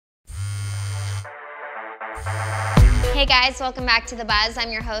Hey guys, welcome back to The Buzz.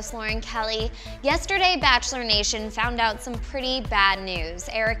 I'm your host, Lauren Kelly. Yesterday, Bachelor Nation found out some pretty bad news.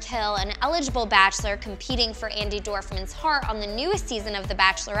 Eric Hill, an eligible bachelor competing for Andy Dorfman's heart on the newest season of The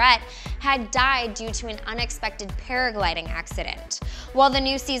Bachelorette, had died due to an unexpected paragliding accident. While the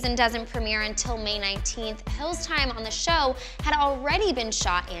new season doesn't premiere until May 19th, Hill's time on the show had already been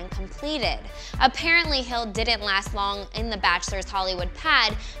shot and completed. Apparently, Hill didn't last long in The Bachelor's Hollywood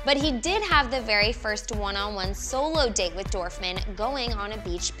pad, but he did have the very first one-on-one solo date with Dorfman going on a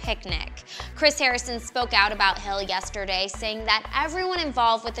beach picnic. Chris Harrison spoke out about Hill yesterday, saying that everyone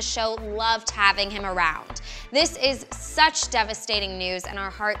involved with the show loved having him around. This is such devastating news, and our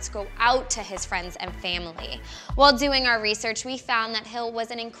hearts go out to his friends and family. While doing our research, we found that Hill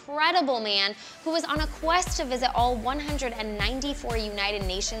was an incredible man who was on a quest to visit all 194 United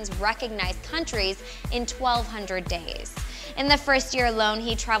Nations recognized countries in 1,200 days. In the first year alone,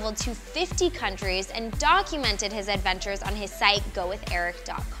 he traveled to 50 countries and documented his adventures on his site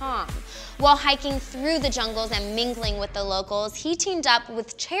gowitheric.com. While hiking through the jungles and mingling with the locals, he teamed up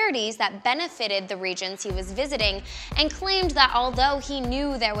with charities that benefited the regions he was visiting and claimed that although he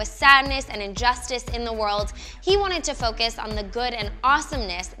knew there was sadness and injustice in the world, he wanted to focus on the good and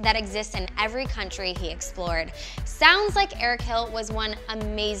awesomeness that exists in every country he explored. Sounds like Eric Hill was one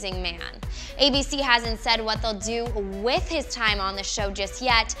amazing man. ABC hasn't said what they'll do with his time on the show just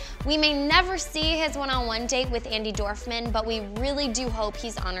yet. We may never see his one-on-one date with Andy Dorfman, but we really do hope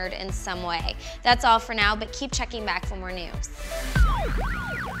he's honored in some way. That's all for now, but keep checking back for more news.